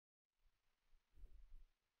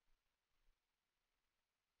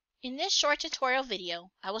In this short tutorial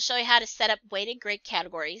video, I will show you how to set up weighted grade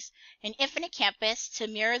categories in Infinite Campus to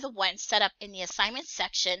mirror the ones set up in the assignments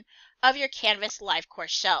section of your Canvas live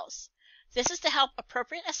course shells. This is to help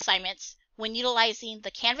appropriate assignments when utilizing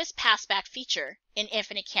the Canvas Passback feature in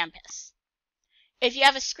Infinite Campus. If you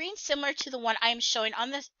have a screen similar to the one I am showing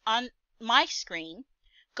on my screen,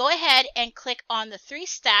 go ahead and click on the three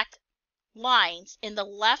stacked lines in the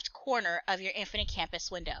left corner of your Infinite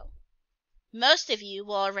Campus window. Most of you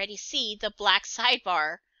will already see the black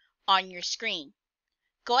sidebar on your screen.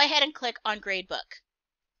 Go ahead and click on Gradebook.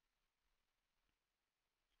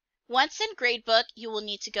 Once in Gradebook, you will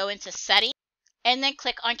need to go into Settings and then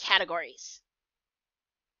click on Categories.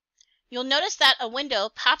 You'll notice that a window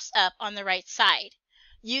pops up on the right side.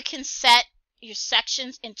 You can set your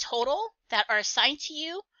sections in total that are assigned to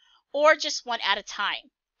you or just one at a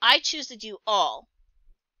time. I choose to do all.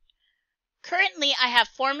 Currently, I have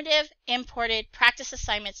formative, imported, practice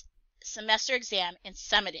assignments, semester exam, and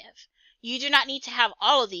summative. You do not need to have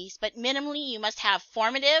all of these, but minimally you must have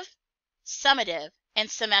formative, summative, and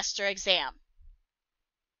semester exam.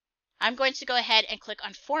 I'm going to go ahead and click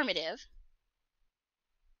on formative.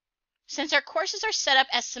 Since our courses are set up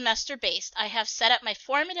as semester-based, I have set up my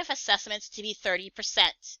formative assessments to be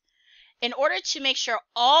 30%. In order to make sure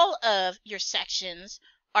all of your sections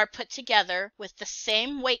are put together with the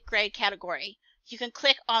same weight grade category, you can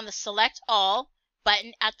click on the Select All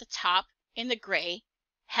button at the top in the gray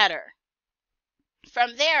header.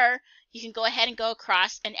 From there, you can go ahead and go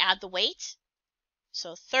across and add the weight.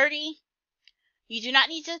 So 30. You do not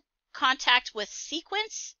need to contact with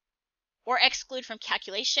sequence or exclude from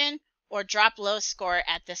calculation or drop lowest score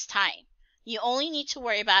at this time. You only need to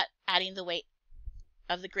worry about adding the weight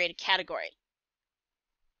of the graded category.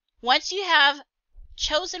 Once you have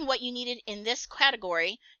chosen what you needed in this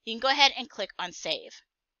category, you can go ahead and click on Save.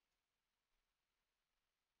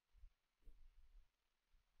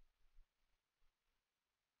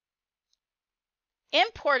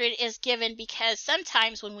 Imported is given because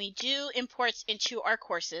sometimes when we do imports into our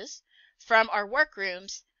courses from our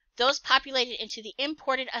workrooms, those populated into the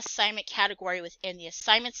imported assignment category within the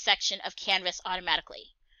assignments section of Canvas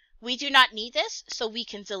automatically. We do not need this, so we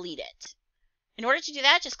can delete it. In order to do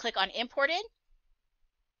that, just click on Imported.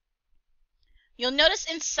 You'll notice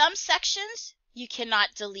in some sections you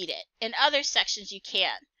cannot delete it. In other sections you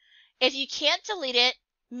can. If you can't delete it,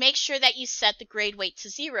 make sure that you set the grade weight to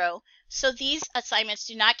 0 so these assignments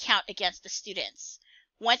do not count against the students.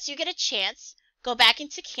 Once you get a chance, go back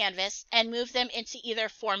into Canvas and move them into either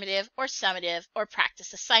formative or summative or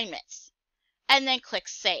practice assignments. And then click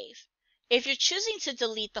Save. If you're choosing to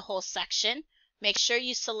delete the whole section, make sure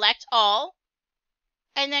you select all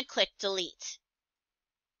and then click Delete.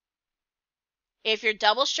 If you're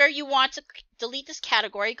double sure you want to delete this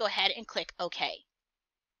category, go ahead and click OK.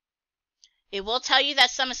 It will tell you that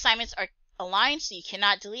some assignments are aligned, so you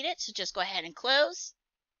cannot delete it, so just go ahead and close.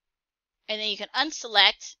 And then you can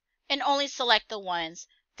unselect and only select the ones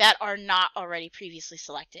that are not already previously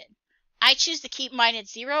selected. I choose to keep mine at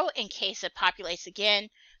 0 in case it populates again,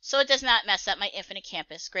 so it does not mess up my Infinite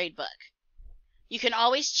Campus gradebook. You can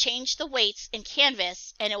always change the weights in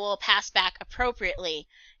Canvas and it will pass back appropriately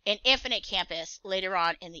in Infinite Campus later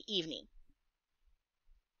on in the evening.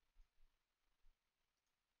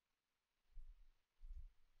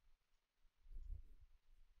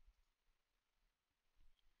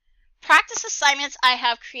 Practice assignments I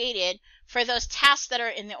have created for those tasks that are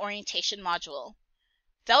in the orientation module.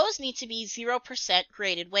 Those need to be 0%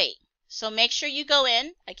 graded weight. So make sure you go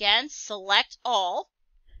in, again, select all,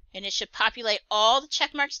 and it should populate all the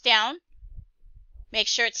check marks down. Make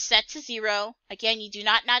sure it's set to 0. Again, you do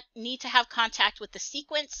not need to have contact with the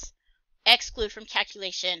sequence, exclude from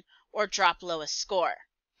calculation, or drop lowest score.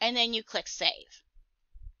 And then you click Save.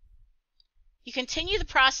 You continue the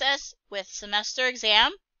process with semester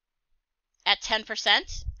exam at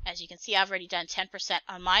 10%. As you can see, I've already done 10%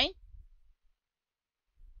 on mine.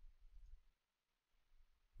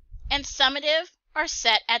 And summative are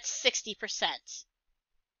set at 60%.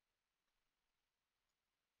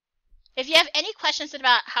 If you have any questions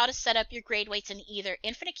about how to set up your grade weights in either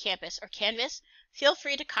Infinite Campus or Canvas, feel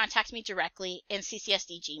free to contact me directly in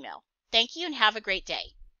CCSD Gmail. Thank you and have a great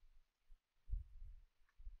day.